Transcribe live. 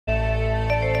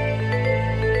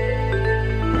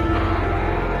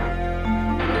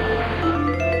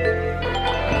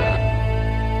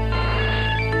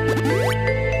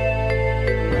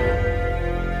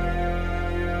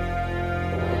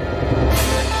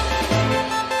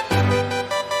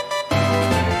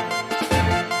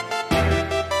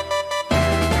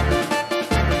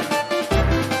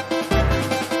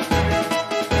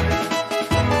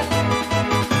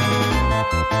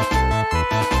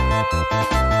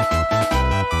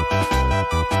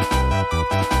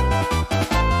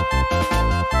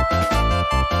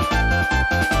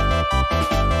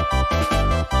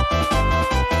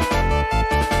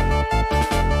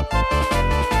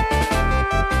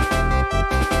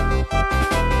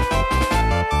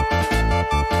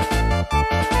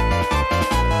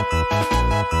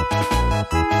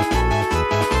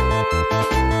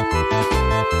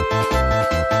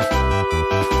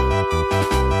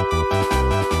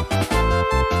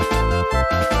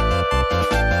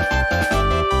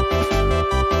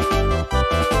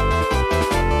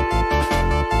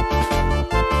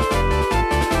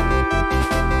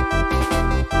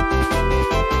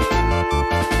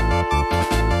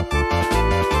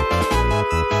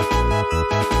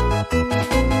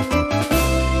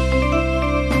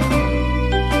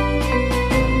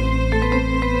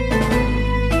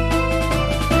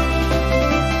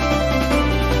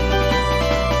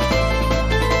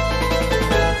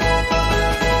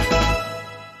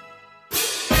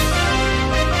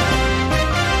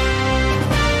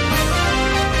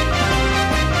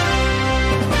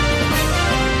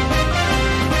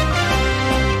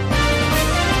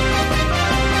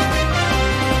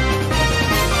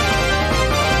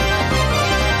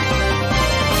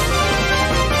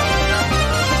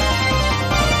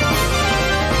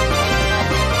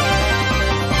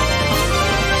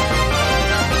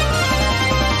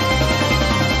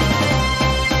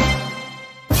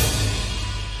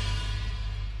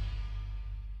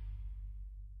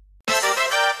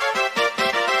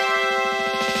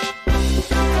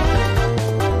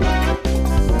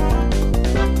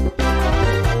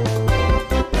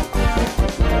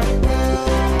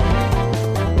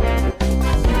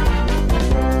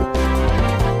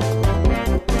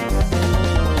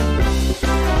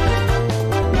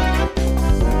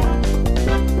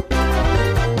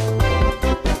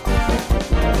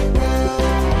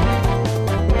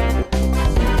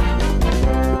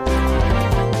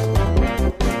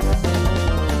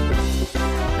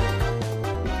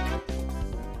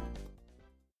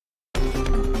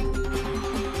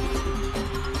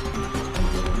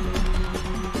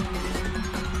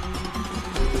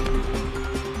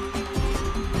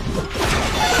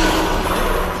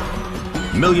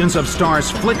Millions of stars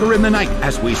flicker in the night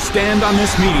as we stand on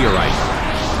this meteorite.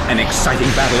 An exciting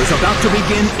battle is about to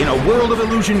begin in a world of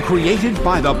illusion created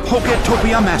by the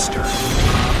Poketopia Master.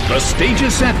 The stage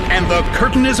is set and the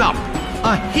curtain is up.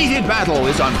 A heated battle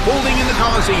is unfolding in the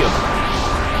Colosseum.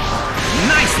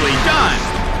 Nicely done!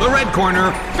 The red corner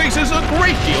faces a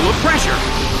great deal of pressure.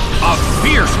 A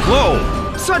fierce blow!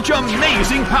 Such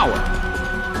amazing power!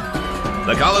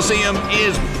 The Colosseum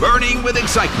is burning with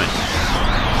excitement.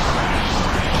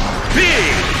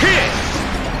 Big hit!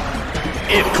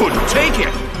 It couldn't take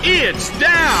it! It's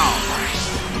down!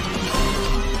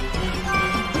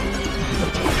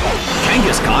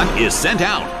 Kangaskhan is sent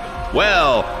out.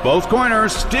 Well, both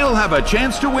corners still have a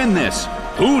chance to win this.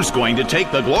 Who's going to take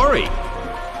the glory?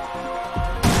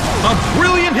 A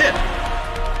brilliant hit!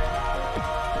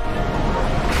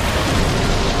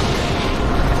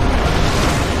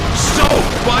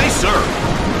 Soaked by Surf!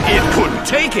 It couldn't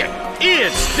take it!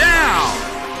 It's down!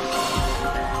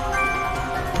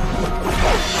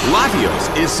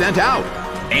 LATIOS is sent out.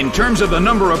 In terms of the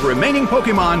number of remaining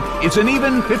Pokémon, it's an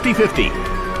even 50-50.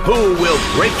 Who will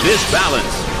break this balance?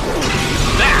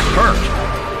 That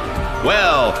hurt!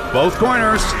 Well, both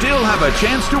corners still have a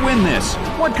chance to win this.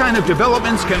 What kind of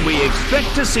developments can we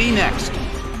expect to see next?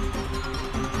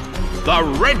 The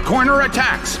red corner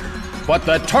attacks, but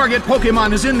the target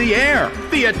Pokémon is in the air.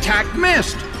 The attack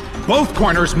missed. Both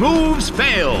corners' moves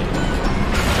failed.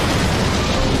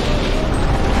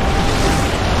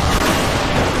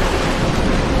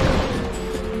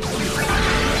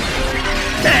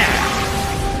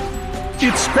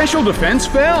 Its special defense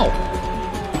fell.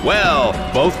 Well,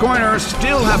 both corners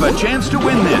still have a chance to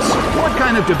win this. What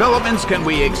kind of developments can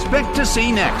we expect to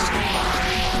see next?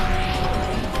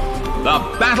 The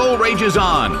battle rages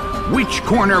on. Which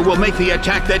corner will make the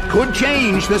attack that could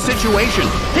change the situation?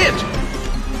 Hit!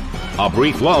 A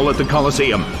brief lull at the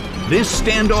Colosseum. This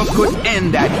standoff could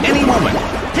end at any moment.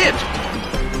 Hit!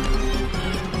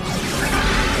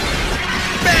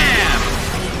 Bam!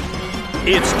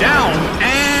 It's down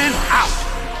and out.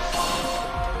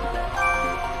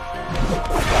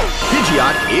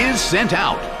 Pidgeot is sent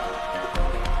out.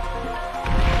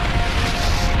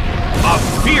 A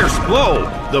fierce blow.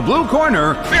 The blue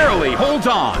corner barely holds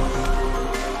on.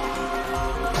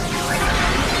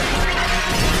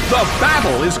 The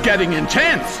battle is getting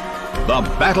intense. The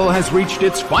battle has reached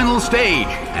its final stage,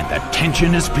 and the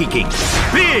tension is peaking.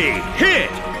 Big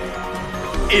hit!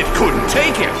 It couldn't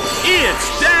take it.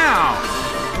 It's down.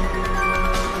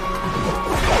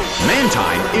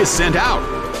 Mantine is sent out.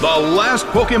 The last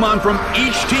Pokémon from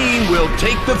each team will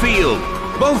take the field.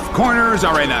 Both corners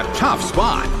are in a tough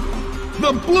spot.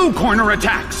 The blue corner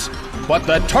attacks, but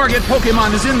the target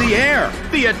Pokémon is in the air.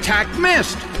 The attack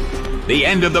missed. The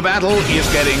end of the battle is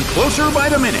getting closer by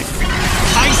the minute.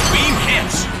 Ice Beam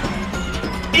hits.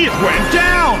 It went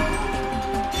down.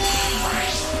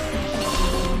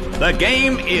 The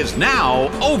game is now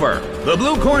over. The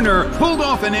blue corner pulled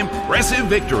off an impressive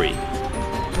victory.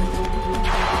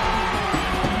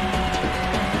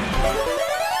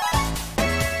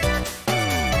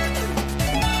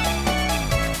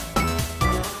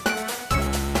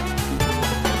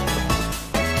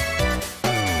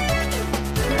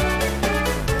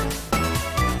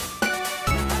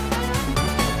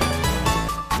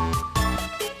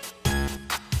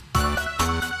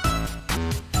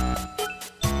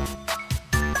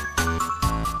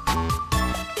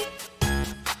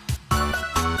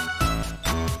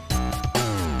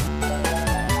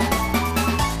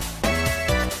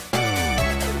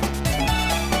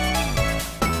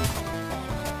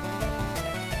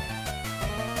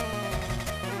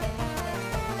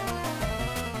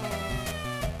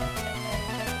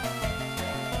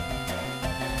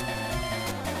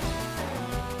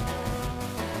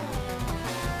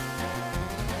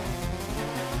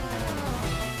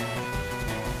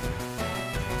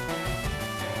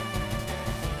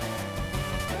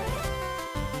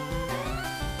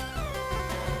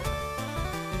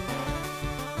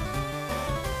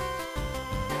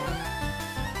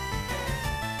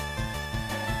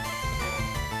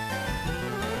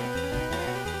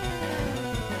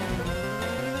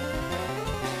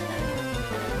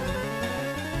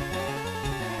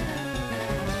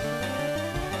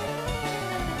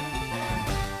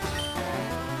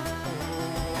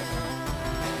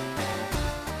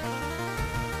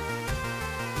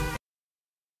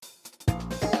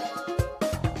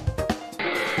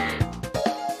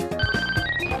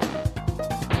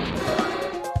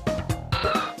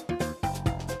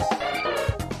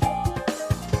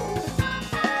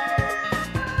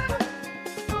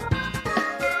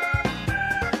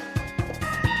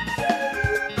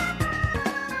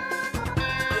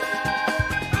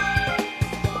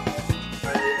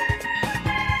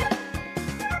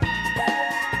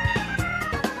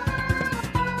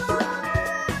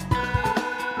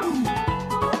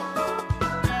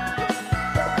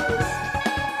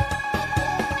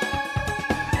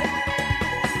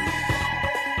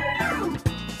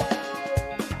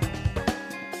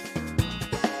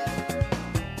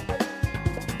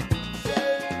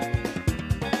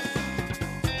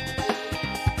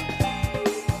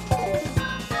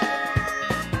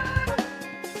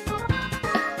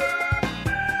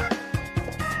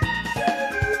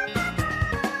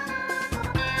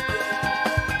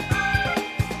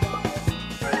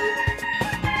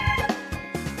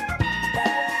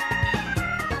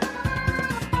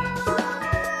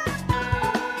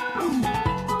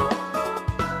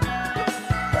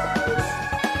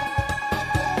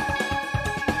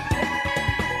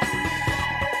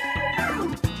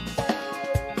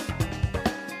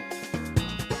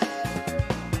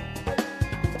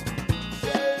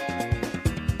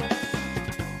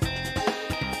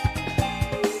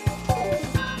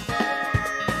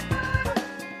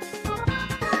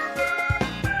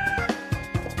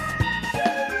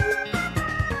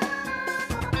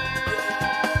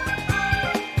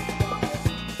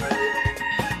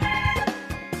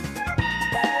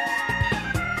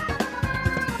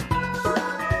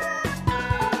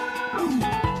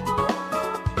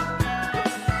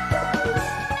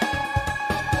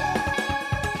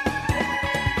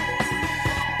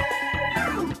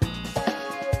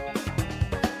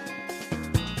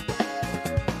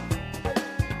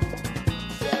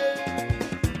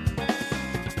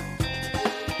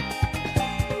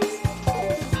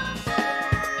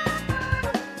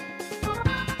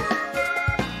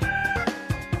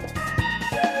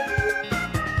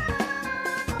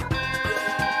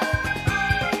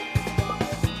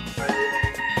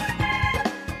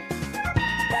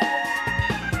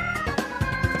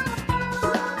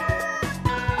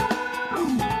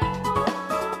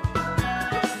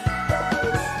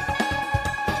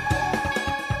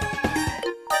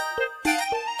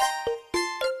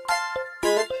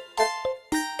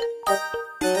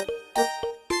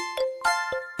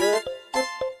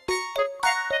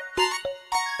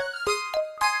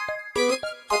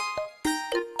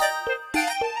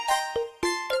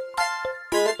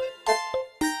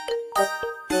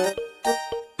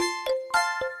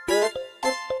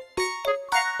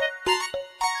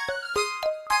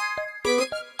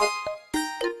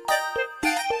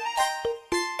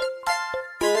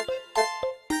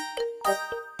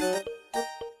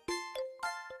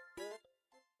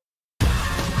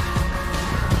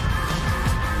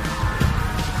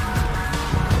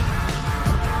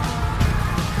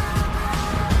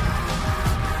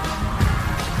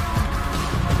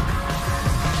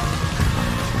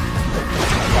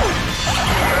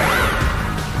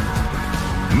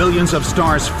 Millions of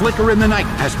stars flicker in the night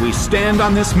as we stand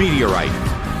on this meteorite.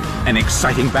 An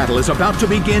exciting battle is about to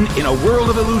begin in a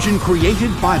world of illusion created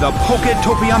by the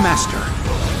Poketopia Master.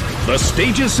 The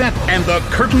stage is set and the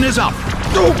curtain is up.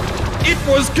 Oh, it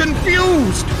was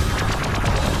confused!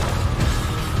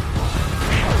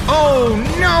 Oh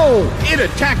no! It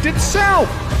attacked itself!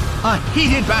 A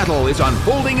heated battle is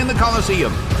unfolding in the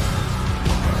Colosseum.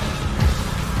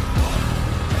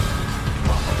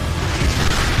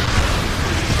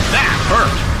 That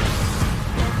hurt!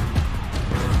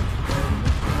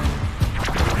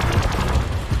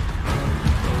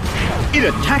 It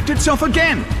attacked itself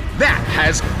again! That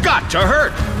has got to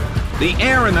hurt! The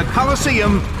air in the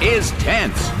Colosseum is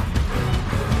tense.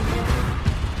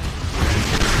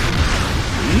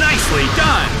 Nicely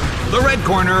done! The red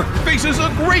corner faces a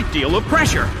great deal of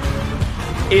pressure.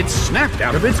 It snapped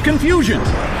out of its confusion.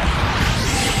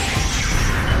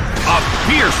 A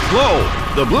fierce blow!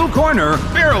 The blue corner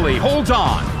barely holds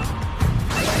on.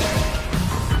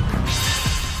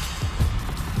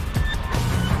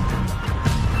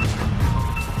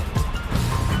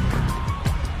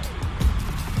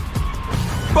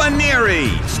 Buneary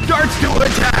starts to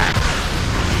attack.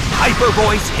 Hyper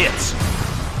Voice hits.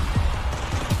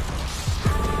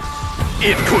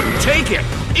 It couldn't take it.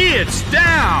 It's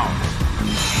down.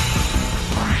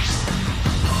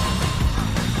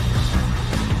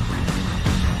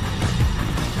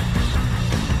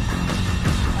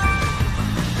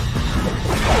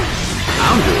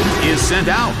 Houndoom is sent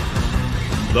out.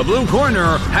 The blue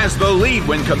corner has the lead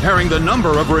when comparing the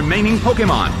number of remaining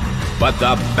Pokémon. But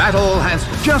the battle has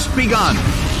just begun.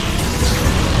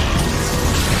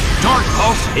 Dark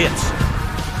Pulse hits.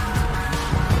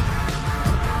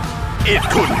 It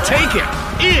couldn't take it.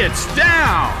 It's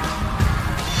down.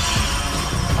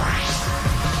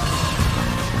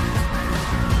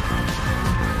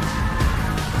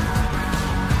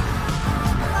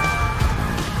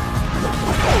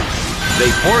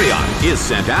 Vaporeon is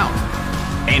sent out.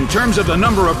 In terms of the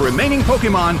number of remaining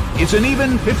Pokémon, it's an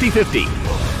even 50-50.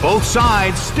 Both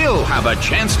sides still have a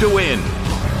chance to win.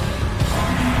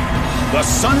 The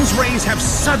sun's rays have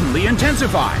suddenly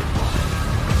intensified.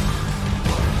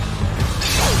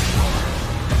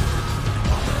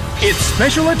 Its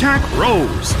special attack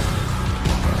rose.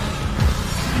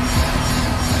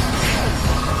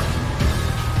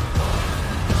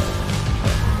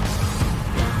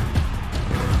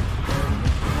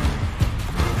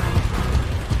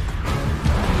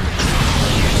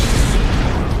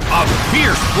 A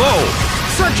fierce blow!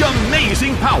 Such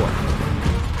amazing power!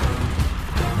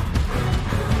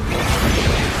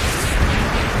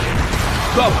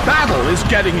 The battle is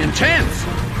getting intense!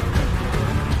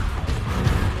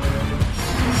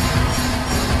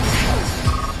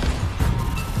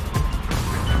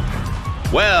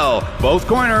 Well, both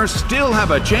corners still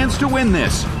have a chance to win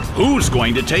this. Who's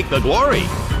going to take the glory?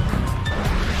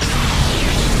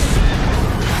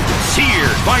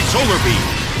 Seared by Solar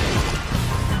Beam.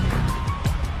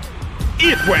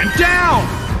 It went down!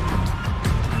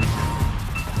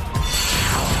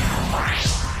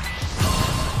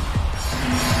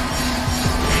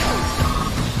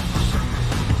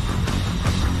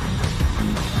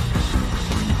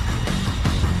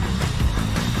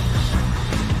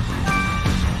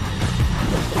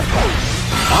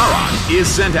 Aron is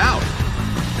sent out.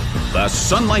 The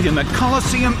sunlight in the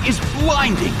Colosseum is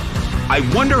blinding. I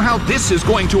wonder how this is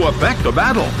going to affect the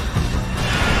battle.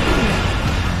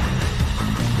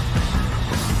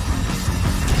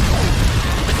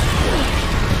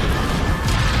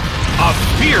 A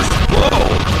fierce blow.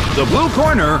 The blue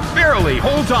corner barely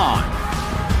holds on.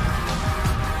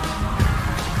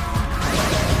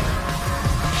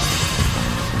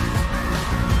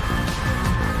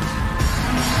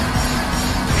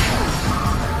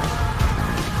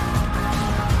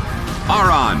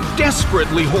 Aron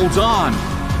desperately holds on.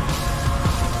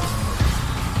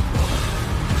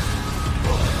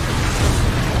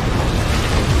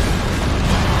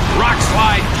 Rock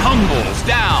slide tumbles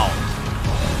down.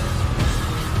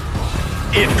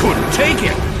 It couldn't take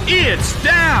it. It's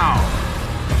down.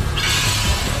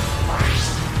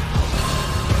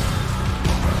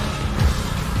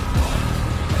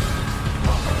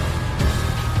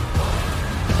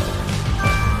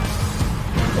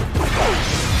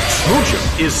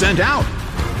 Smoochum is sent out.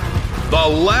 The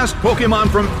last Pokémon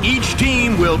from each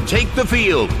team will take the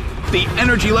field. The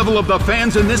energy level of the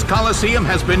fans in this Colosseum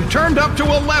has been turned up to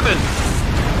 11.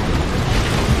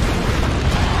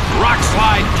 Rock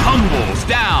slide tumbles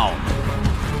down.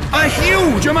 A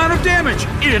huge amount of damage.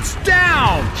 It's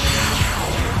down.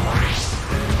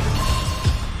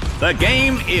 The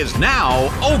game is now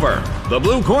over. The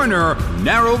blue corner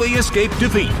narrowly escaped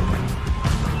defeat.